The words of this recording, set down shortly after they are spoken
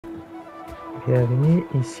Bienvenue,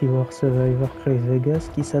 ici War Survivor Crazy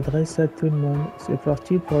Vegas qui s'adresse à tout le monde. C'est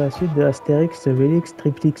parti pour la suite de Astérix Obélix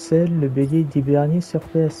XXXL, le bélier d'Hiberniales sur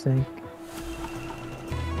PS5.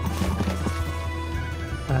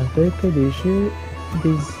 Avec les jeux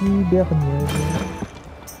des Hiberniales.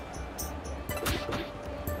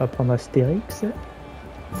 On va prendre Astérix.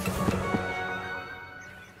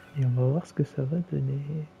 Et on va voir ce que ça va donner.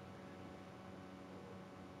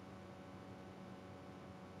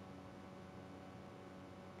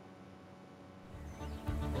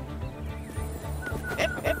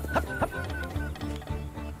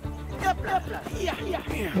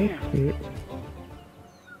 Okay.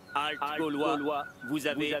 Halte Gaulois, vous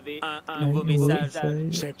avez un nouveau message.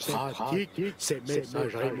 C'est pratique, c'est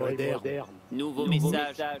messagerie moderne. Nouveau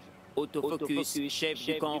message. Autofocus, chef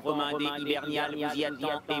du camp romain des Hiberniales, vous y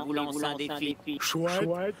attend et vous lance un défi.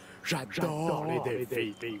 Chouette, j'adore les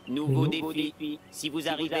défis. Nouveau défi. Si vous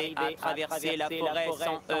arrivez à traverser la forêt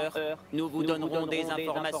sans heurts, nous vous donnerons des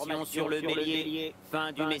informations sur le bélier.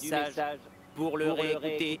 Fin du message. Pour le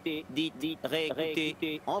réécouter, dites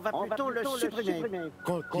réécouter. On va plutôt le supprimer.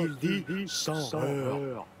 Quand il dit sans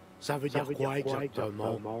heurts, ça veut dire quoi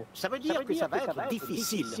exactement? Ça veut dire que ça va être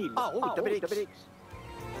difficile. En route, Obélix.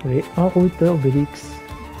 Oui, en route, Obélix.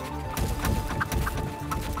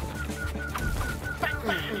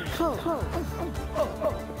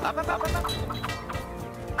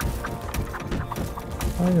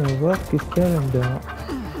 On va voir qu'est-ce qu'il y a là-dedans.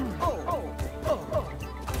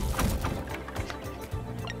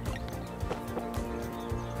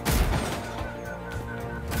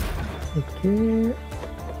 Ok.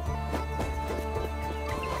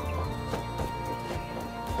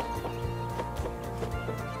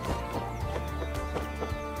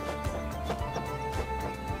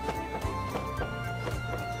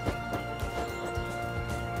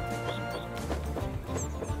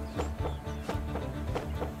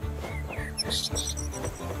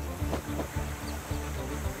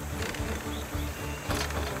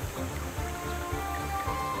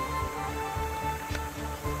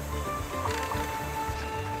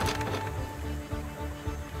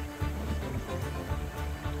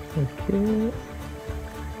 Ok.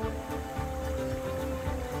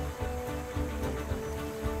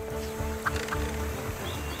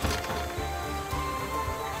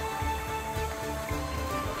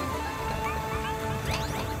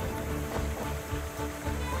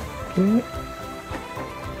 Ok.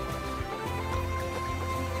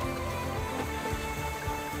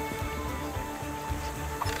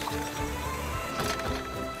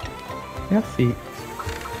 Merci.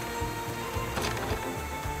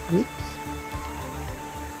 Oups.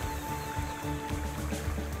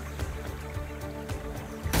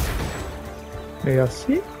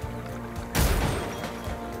 Merci.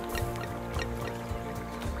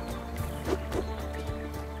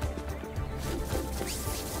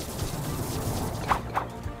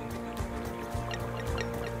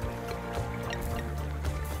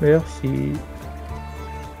 Merci.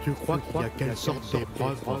 Tu crois qu'il y a quelle sorte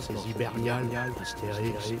d'épreuve dans ces Hiberniales,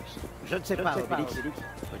 Astérix? Je ne sais pas, Obélix.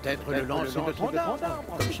 Peut-être le lancer de tronc d'arbre,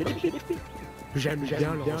 comme chez les filles. J'aime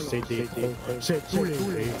bien lancer des troncs, c'est tout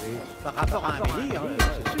léger. Par rapport à un bélier,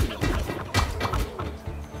 c'est sûr.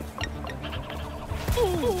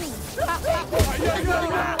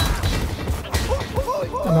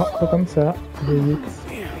 Ah non, pas comme ça. Obélix.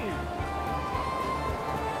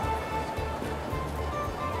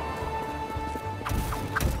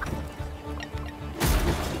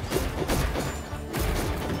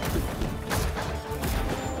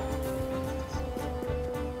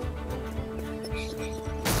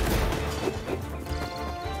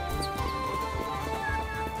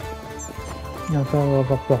 Et encore, on va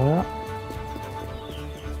voir par là.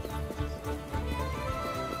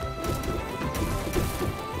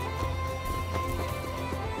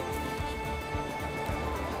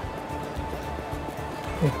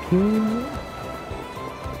 Ok.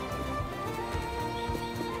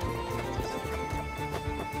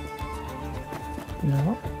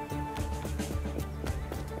 Non.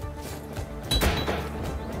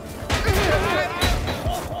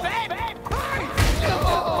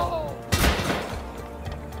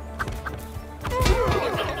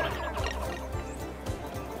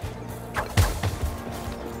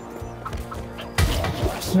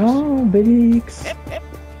 Non, Obélix.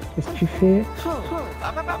 Qu'est-ce que tu fais?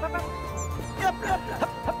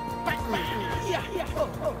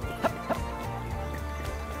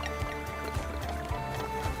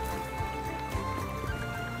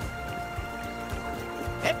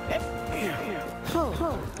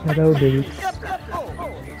 Voilà, Obélix.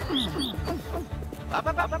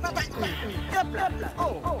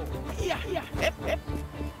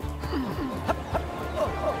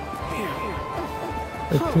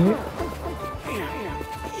 Ok.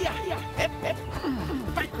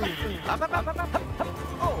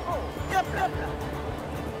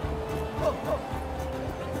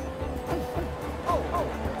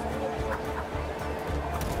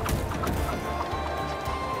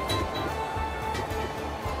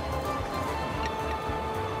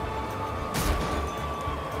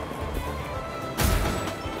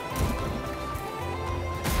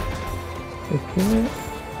 Ok.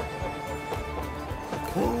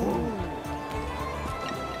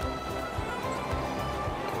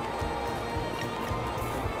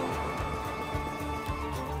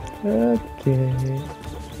 Ok.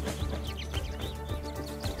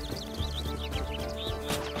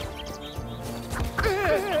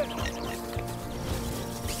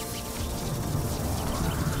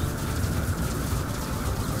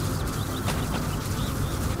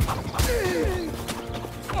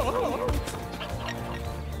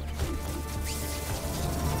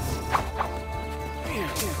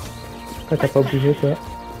 Pourquoi t'as pas bougé toi?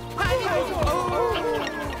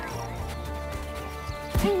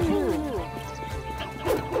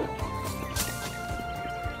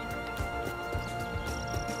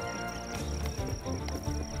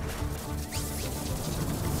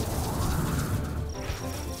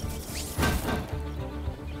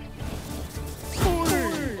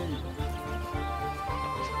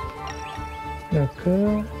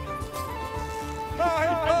 D'accord.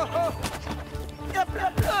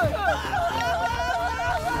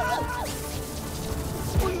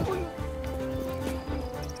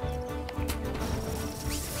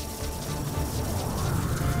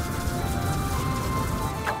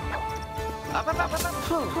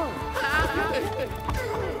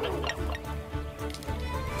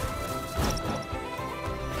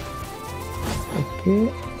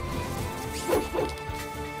 Ok.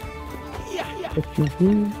 Tu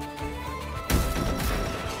bouges.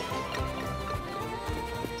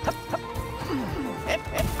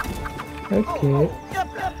 Ok.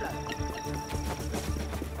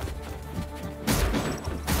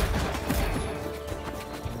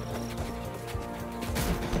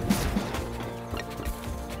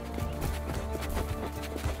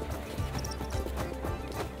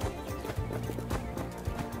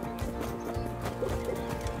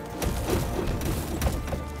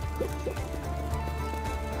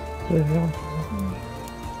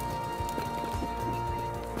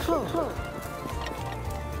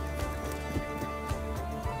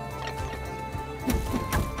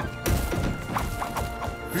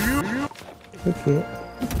 Ok.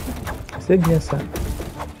 C'est bien ça.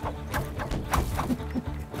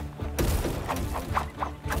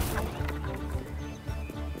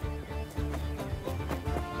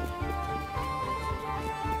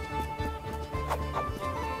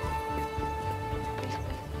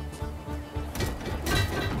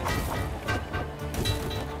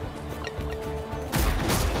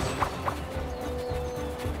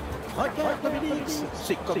 Regarde, Obélix,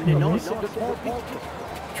 c'est comme une lancée de trompette.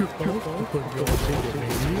 Tu penses qu'on peut lui lancer des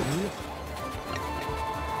béliers?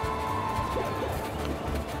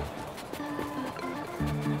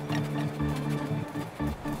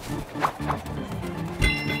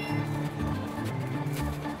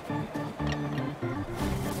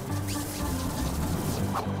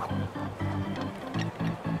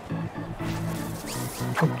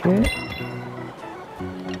 Ok.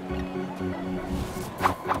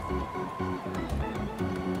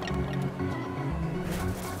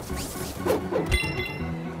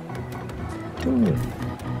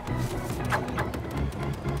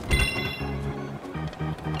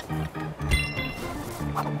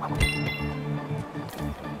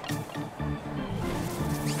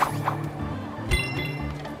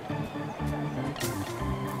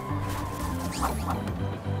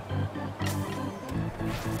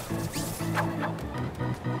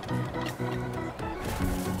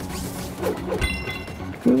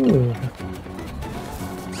 Cool.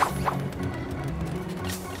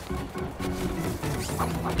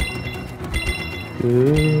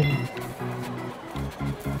 Cool.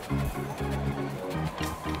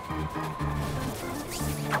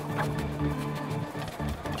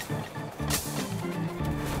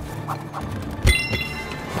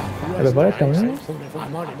 Ah bah voilà, terminé. On est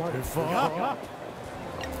vraiment les plus forts.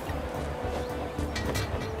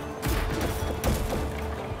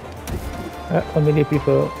 Ah, on est les plus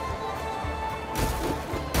forts.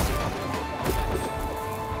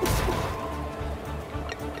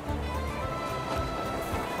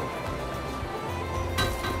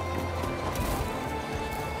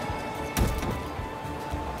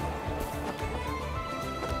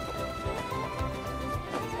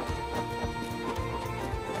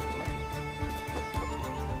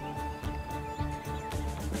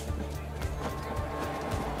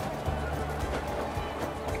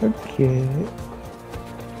 Ok.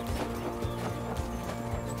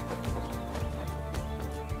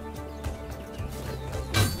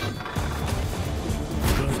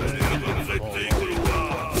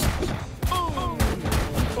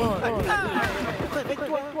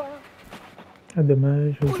 Ah,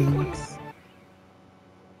 dommage, Obélix.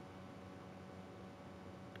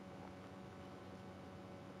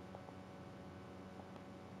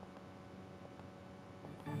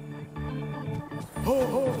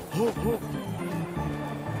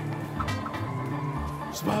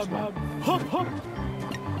 Spam, hop, hop.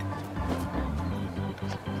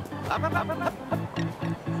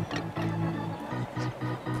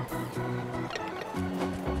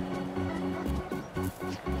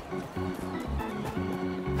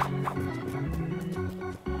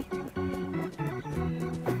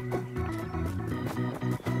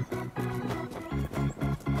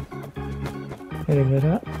 Allez,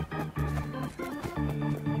 voilà.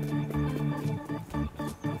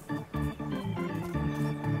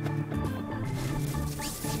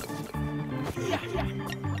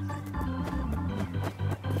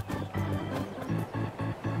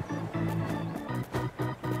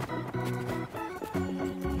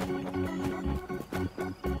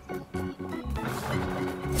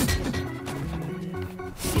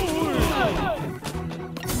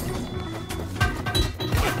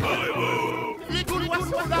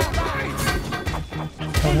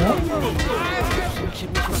 Voilà.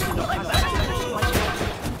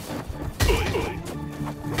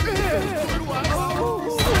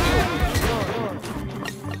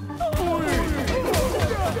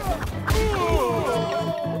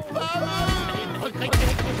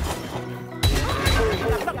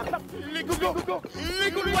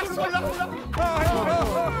 Les Gaulois sont là.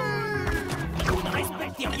 Vous ne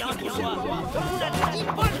respectez rien de moi. Vous n'avez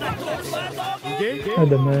pas de la Ah,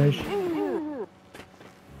 dommage.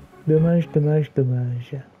 Dommage, dommage,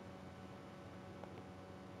 dommage.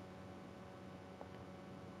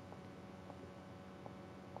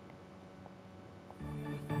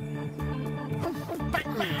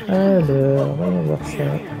 Alors, on va voir ça.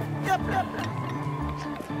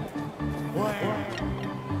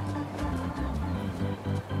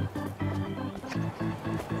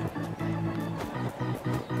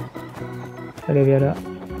 Allez, viens là.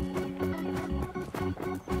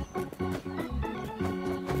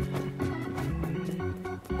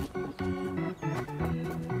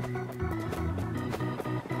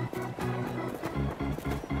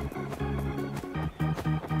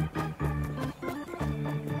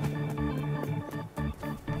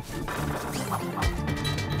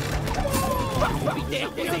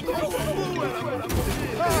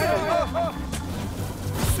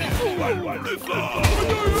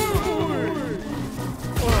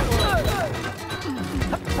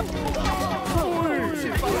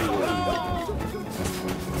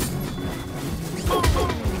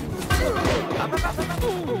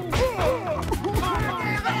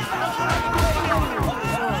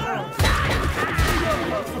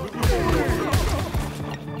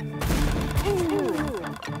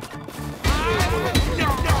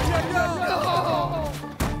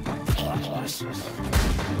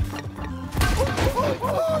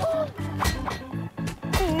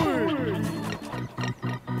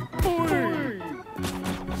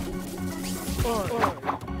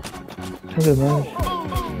 C'est dommage.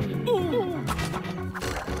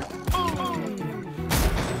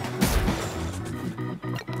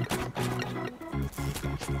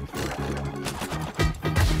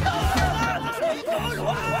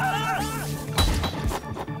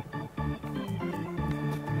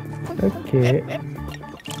 Ok. Les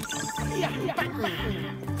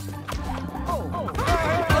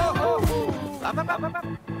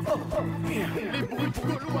brutes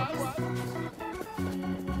gauloises.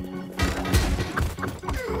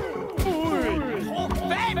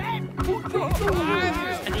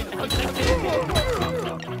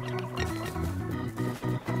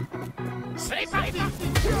 C'est parti.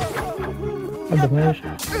 Ah, dommage.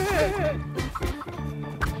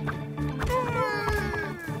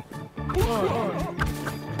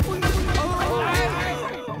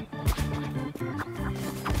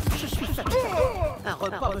 Je suis fatigué. Un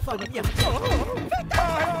repas me fait bien.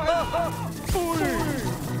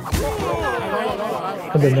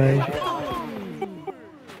 Ah, dommage.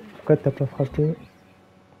 Pourquoi t'as pas frappé?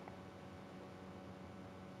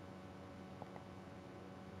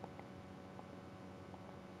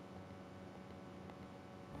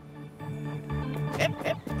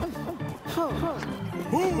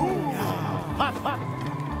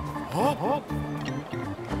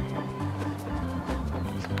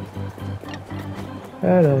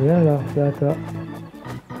 Alors, viens là, viens à toi.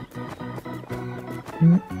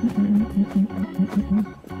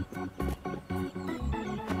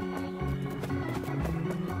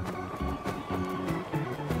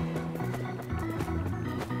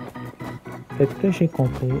 Peut-être que j'ai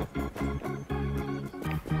compris.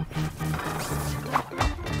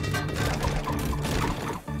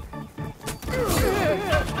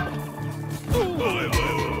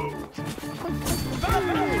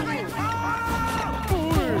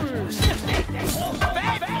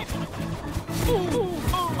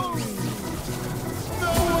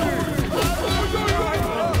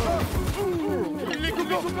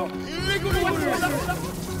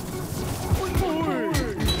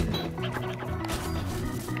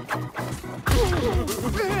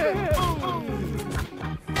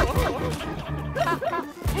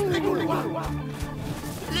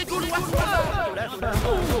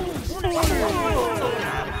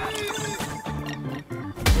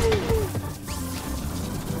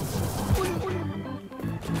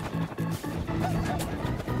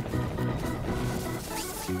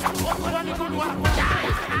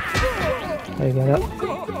 Allez, voilà.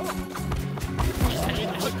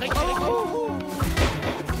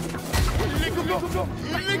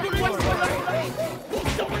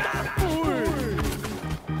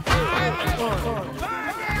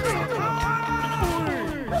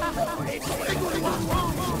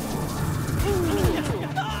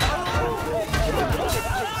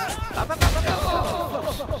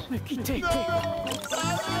 Me quitter.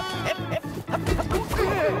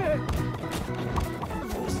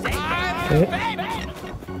 Et...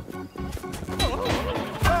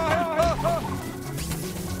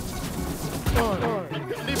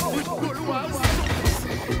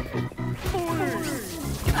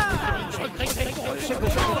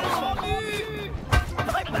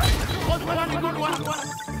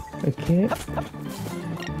 Ok.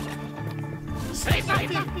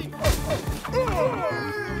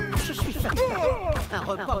 Je suis fatigué. Un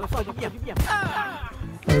repas me fait du bien. Ah,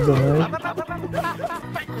 dommage.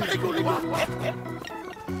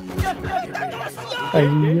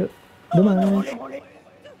 Aïe. Dommage.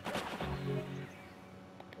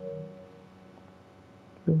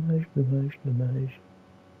 Dommage.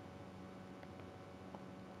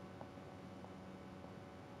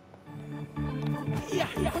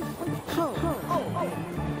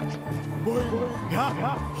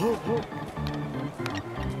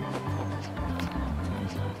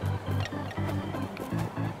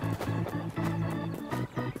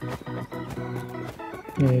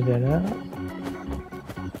 Et voilà.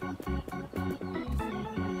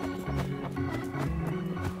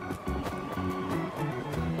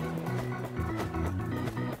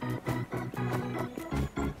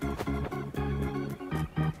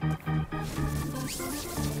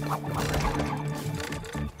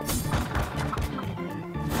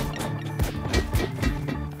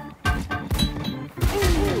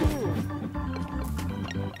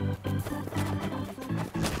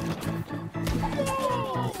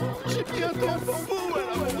 J'ai pris un temps fou à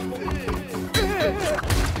la montée.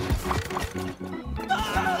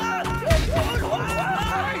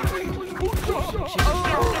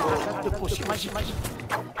 J'ai de potion magique.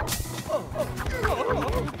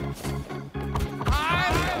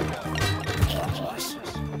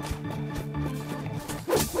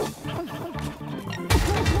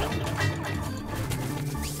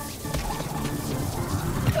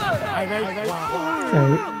 Allez,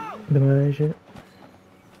 dommage.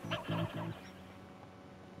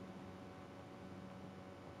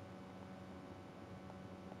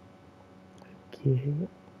 Ok.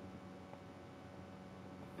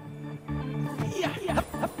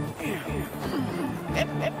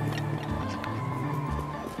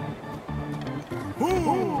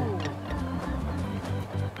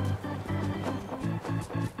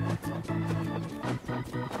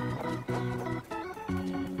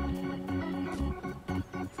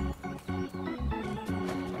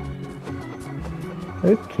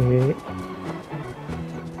 Ok.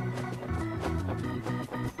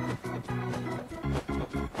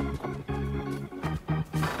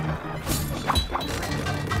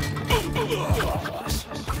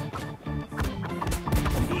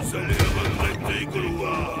 Vous allez regretter,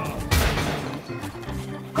 Gaulois.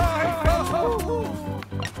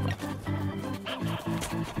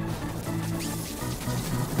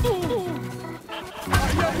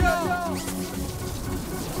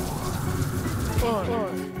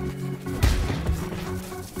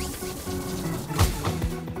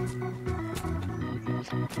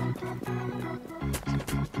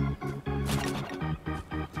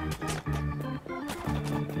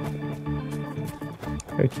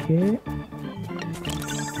 Ok.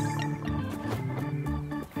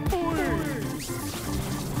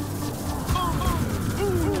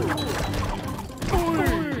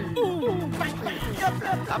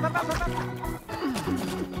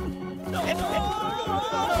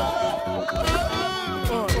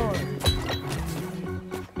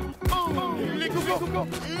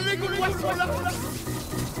 Les Gaulois sont là.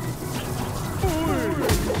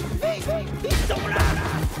 Ils sont là.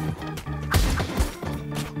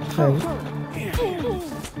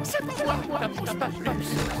 C'est pour moi. T'approches pas plus.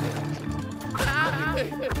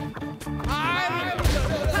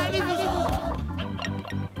 Allez-vous.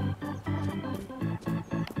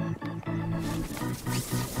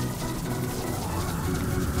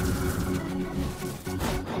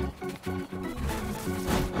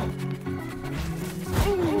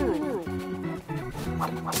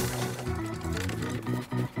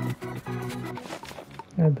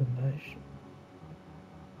 Ah, dommage.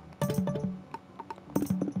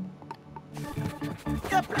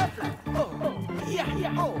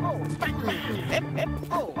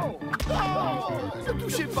 Ne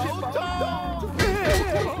touchez pas autant.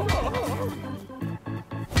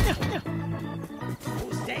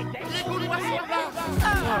 Les Gaulois sont là.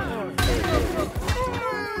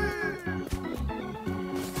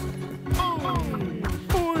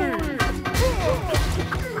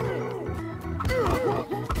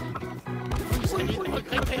 Vous allez le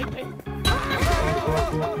regretter.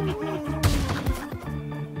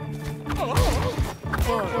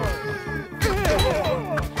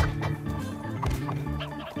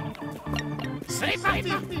 C'est parti.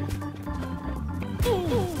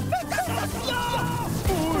 Faites attention.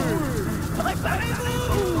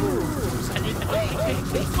 Préparez-vous. Vous allez le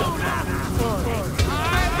regretter. Ils sont là.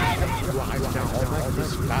 Il doit rester un romain qui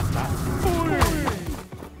se bat.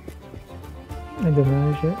 Ah,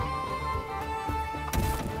 dommage.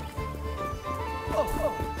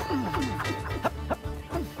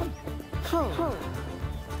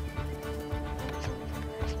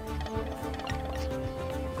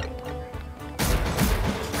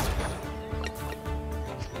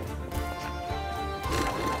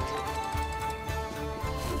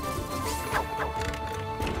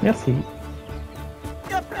 Merci.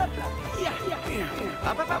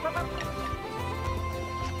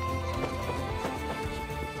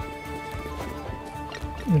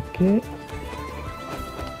 Ok.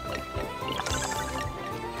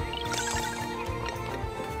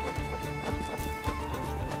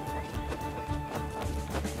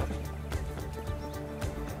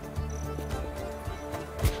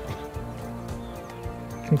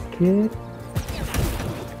 Ok.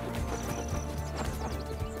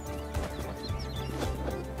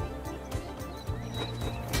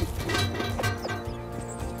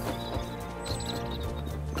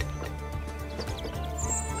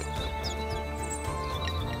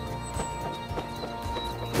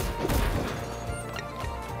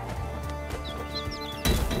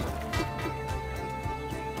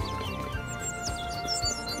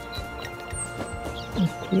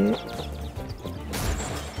 Ok.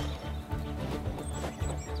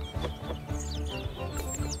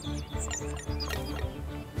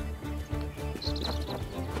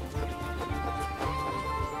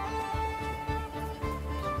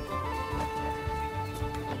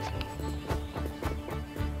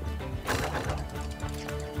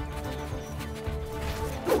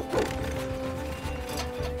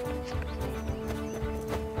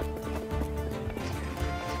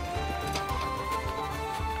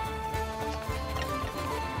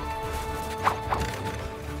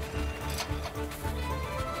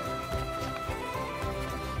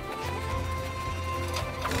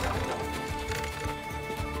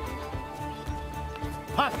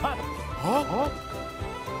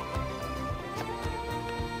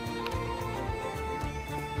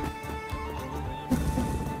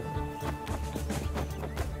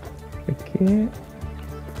 Ok.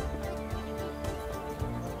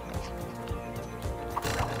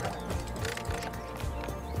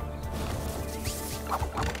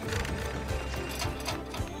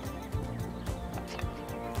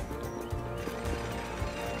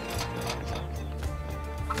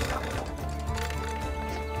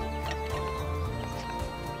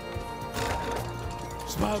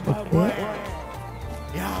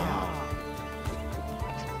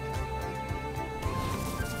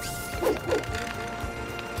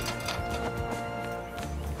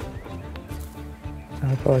 On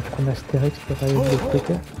va pouvoir prendre Astérix pour aller de l'autre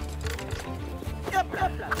côté.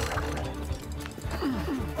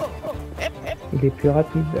 Il est plus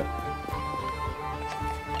rapide.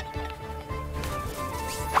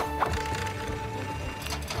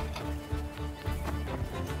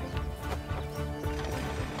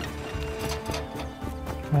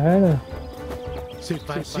 Voilà. C'est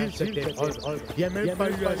facile cette épreuve. Il n'y a même pas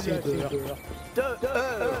eu assez d'heures. 2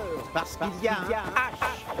 heures, parce qu'il y a un H.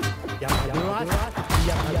 Il n'y a pas de H, il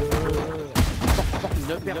n'y a pas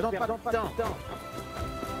de... Ne perdons pas de temps.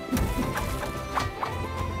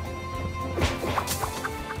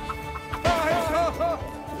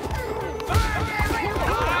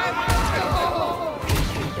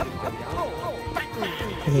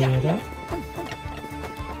 Voilà.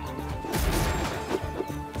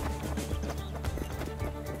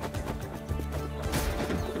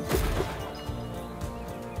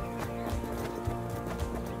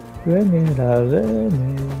 Venez là,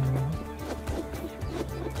 venez.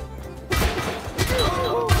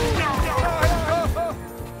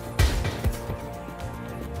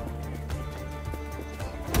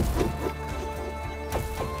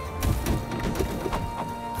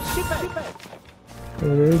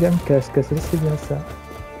 Le gamme casque, ça c'est bien ça.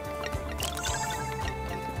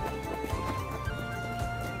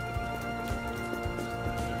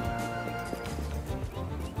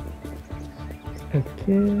 Ok.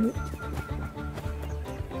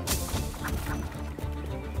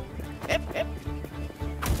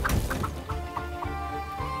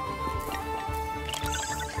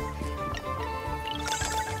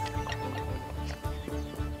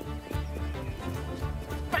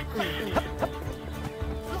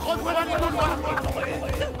 Revoilà les couloirs.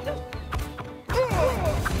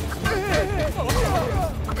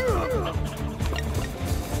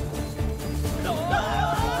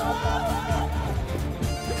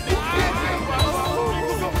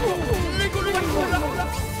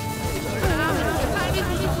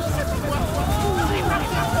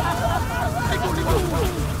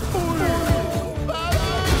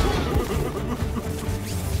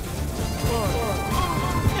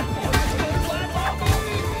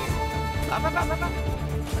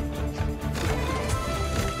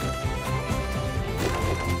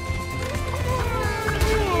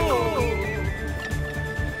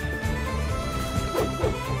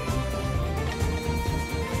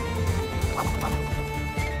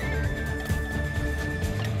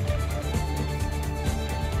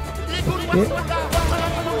 Ouais. Ok.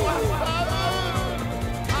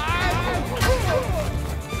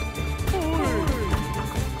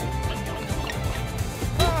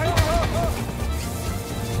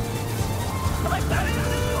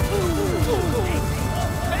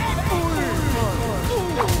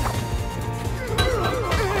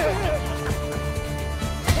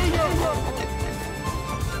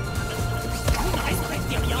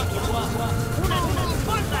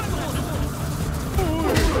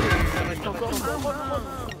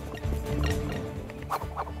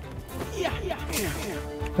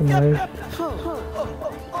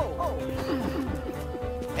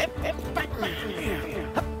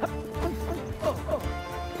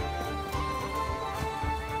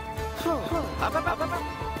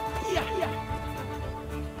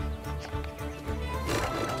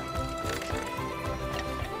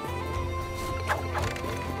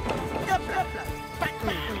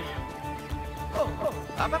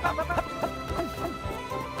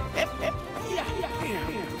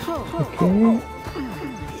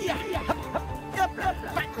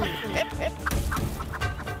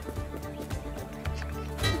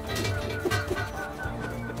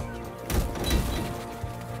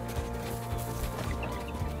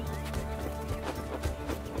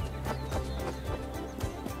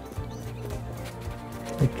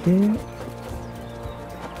 Ok.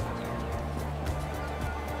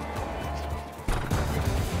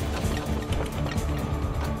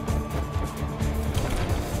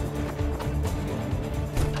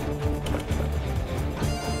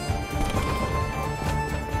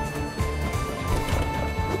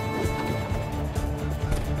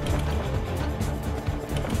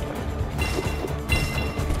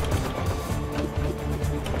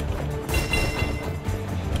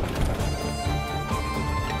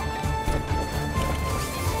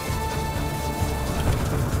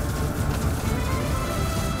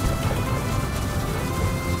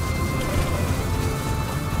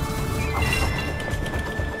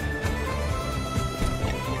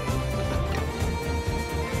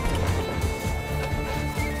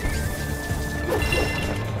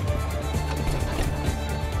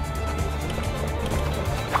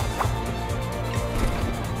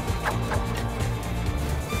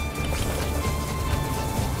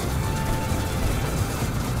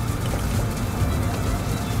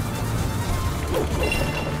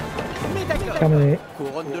 Terminé.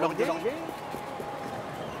 Couronne de laurier.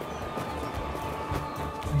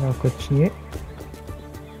 On va continuer.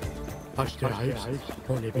 Astérix,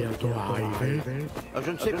 on est bientôt arrivé.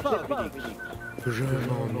 Je ne sais pas, Obélix. Je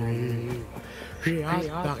m'ennuie. J'ai hâte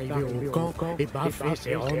d'arriver au camp et baffer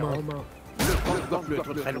ces Romains. Le camp ne doit plus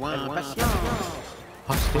être très loin, patient.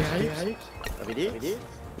 Astérix, Obélix.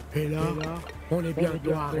 et là, on est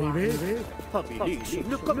bientôt arrivé. Obélix,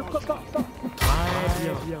 ne commence pas.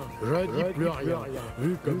 Très bien, je dis plus rien.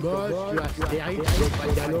 Vu que moi, je suis Astérix, je peux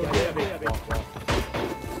pas dialoguer avec moi.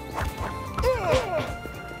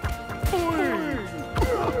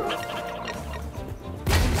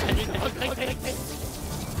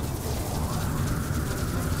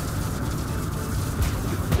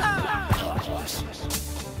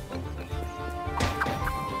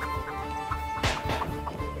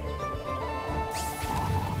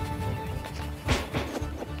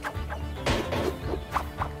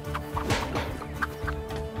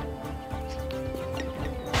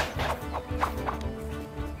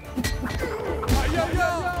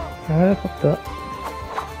 Voilà pour toi.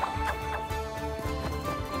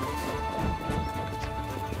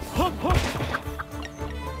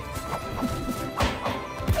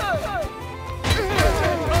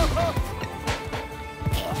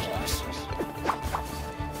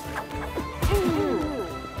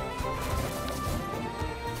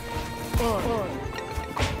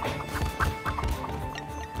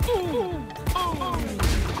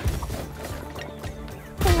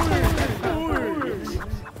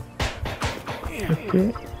 Ok.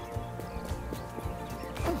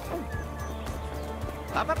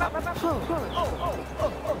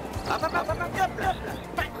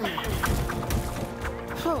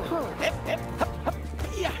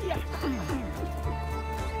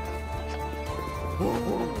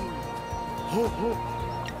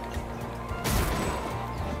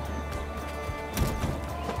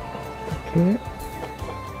 Ok.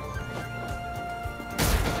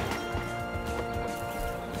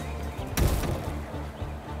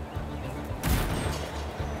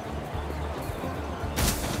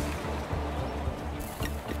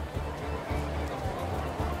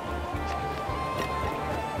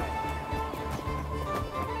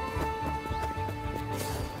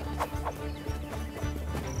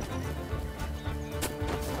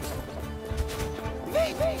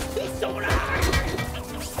 Ils sont là.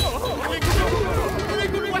 Les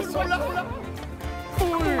Gaulois sont là.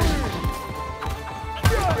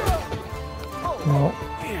 Non.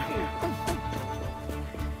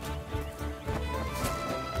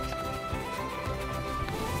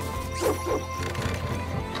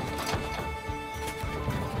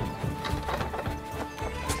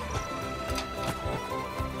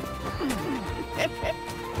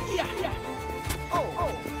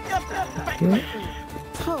 Ok.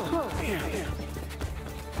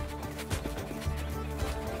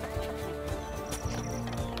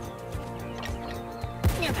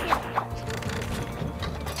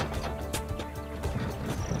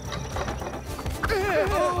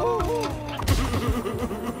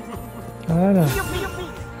 Voilà.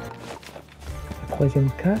 Troisième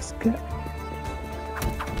casque.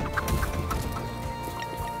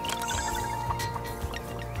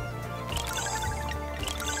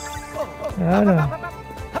 Voilà.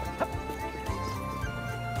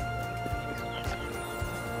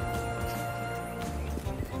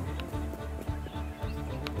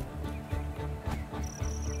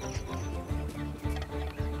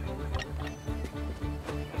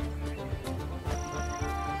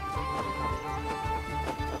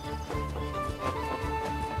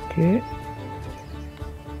 Ok. Et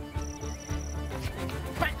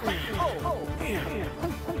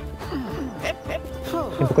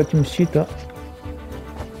pourquoi tu me suis, toi?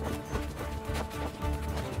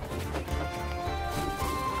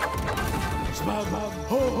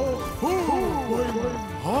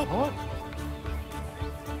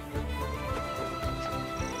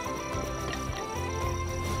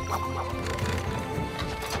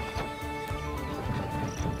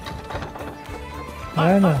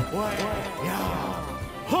 Voilà.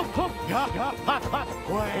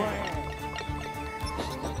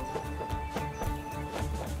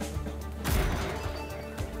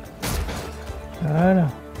 Voilà.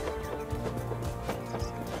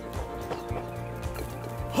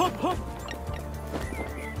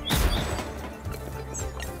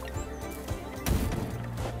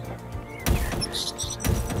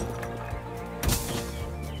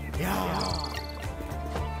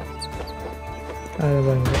 Allez, on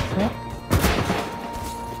va faire ça.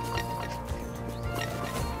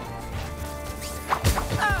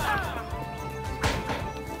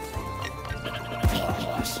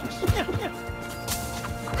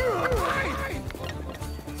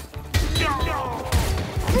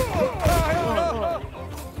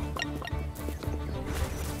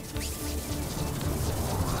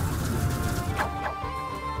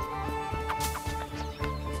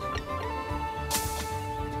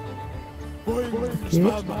 Ok.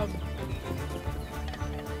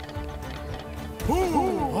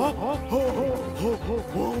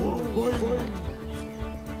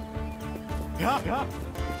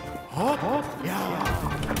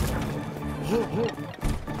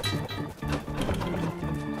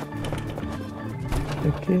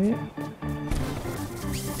 Ok. Ok.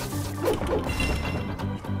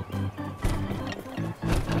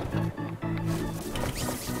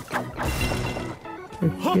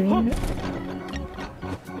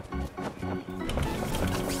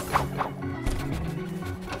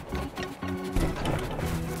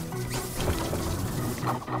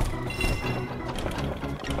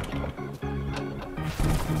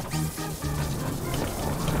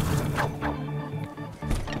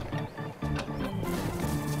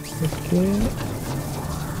 Ok.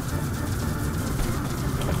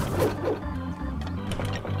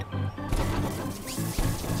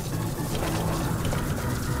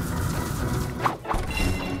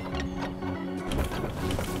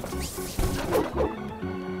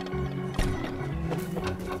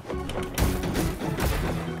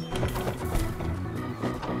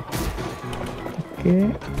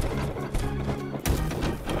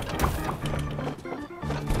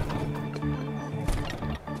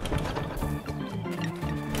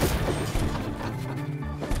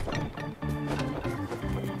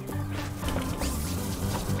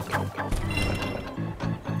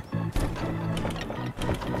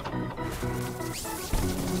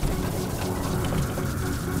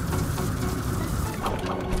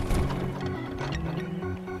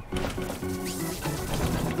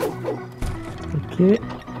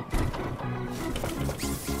 Ok.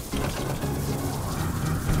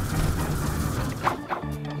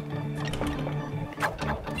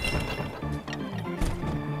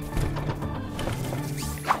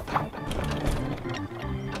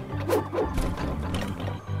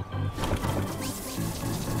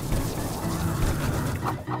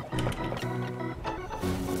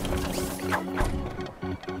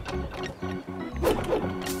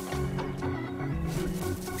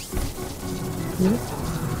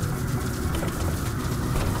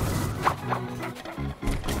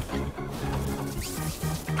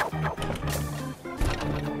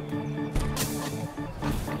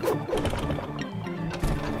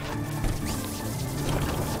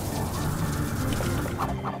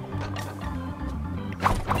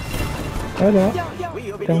 Voilà,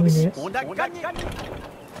 Oui, terminé. Obélix, on a gagné.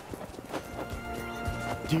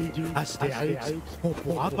 Dis, Astérix, on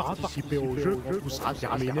pourra participer au jeu quand tout sera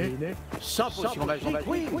terminé. Sans potion magique,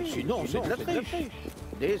 oui, sinon c'est de la triche.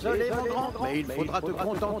 Désolé mon grand, mais il faudra te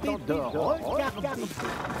contenter de regarder.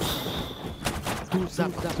 Tout ça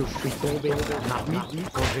parce que je suis tombé dans la marmite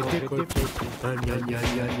quand j'étais petit. Gna, gna, gna,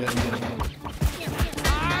 gna, gna, gna.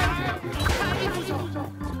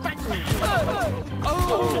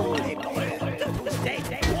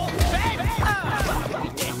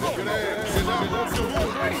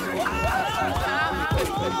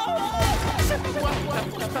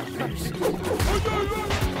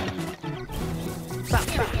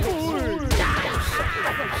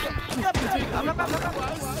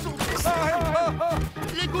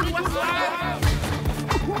 Les Gaulois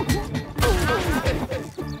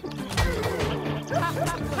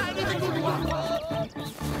allez les Gaulois.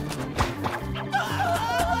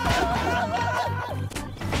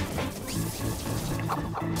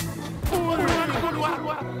 Les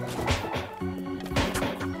Gaulois.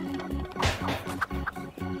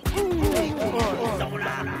 Ils sont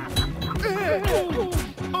là.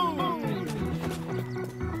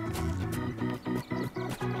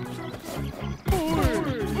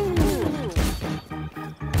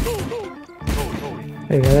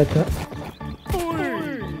 Et voilà toi.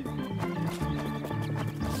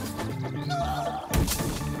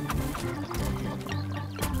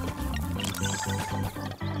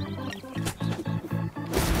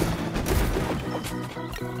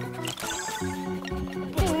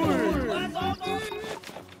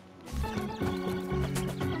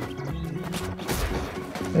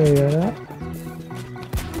 Et voilà.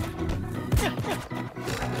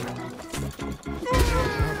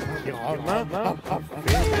 Et voilà.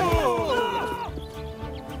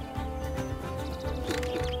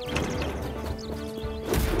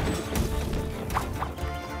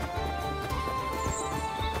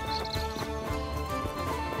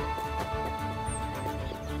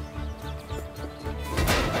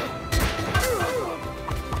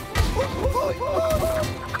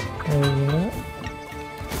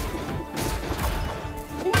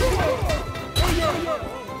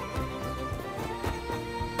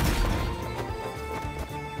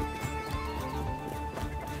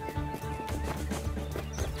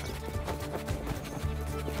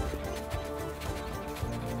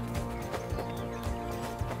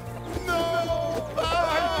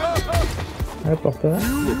 Voilà pour toi.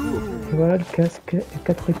 Voilà le casque,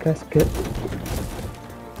 4 casques.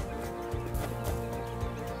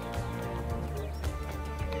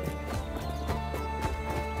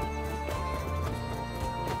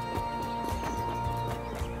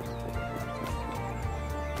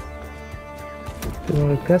 C'est dans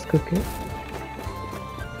le casque, ok.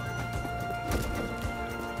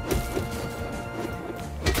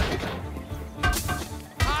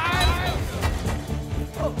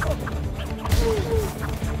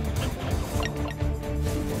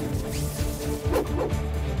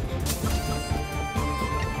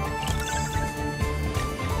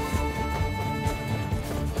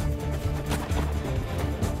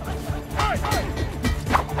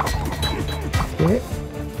 Ok.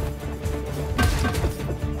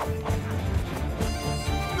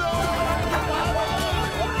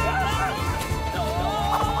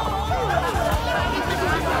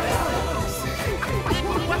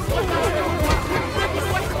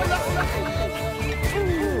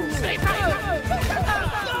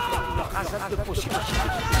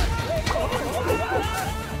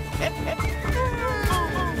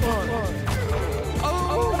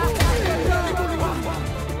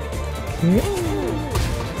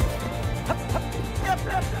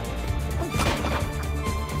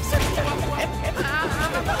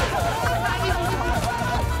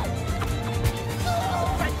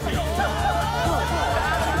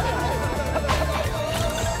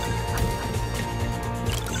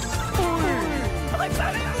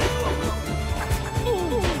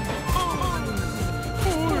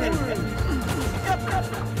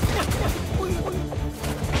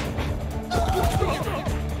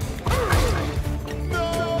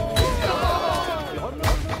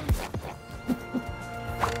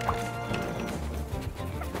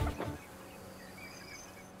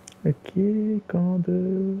 Ok, camp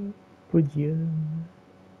de podium.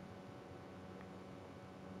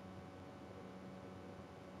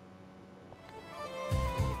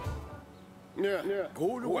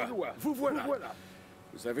 Gaulois, vous voilà.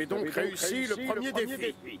 Vous avez donc réussi le premier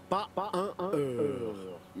défi. Pas un heure.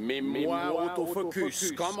 Mais moi,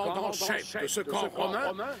 autofocus, commandant-chef de ce camp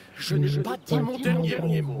romain, je n'ai pas dit mon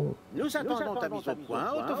dernier mot. Nous attendons ta mise au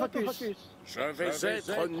point, autofocus. Je vais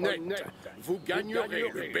être net. Vous gagnerez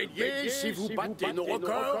le bélier si vous battez nos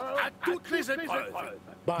records à toutes les épreuves.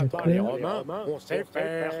 Battre les Romains, on sait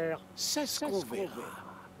faire. C'est ce qu'on verra.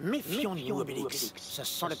 Méfions-nous, Obélix. Ça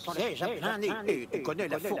sent le piège à plein nez. Et tu connais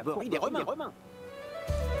la fourberie des Romains.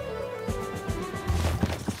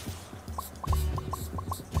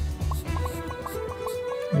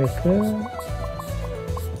 D'accord.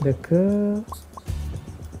 D'accord.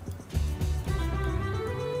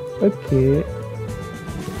 Ok.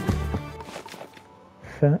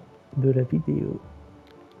 Fin de la vidéo.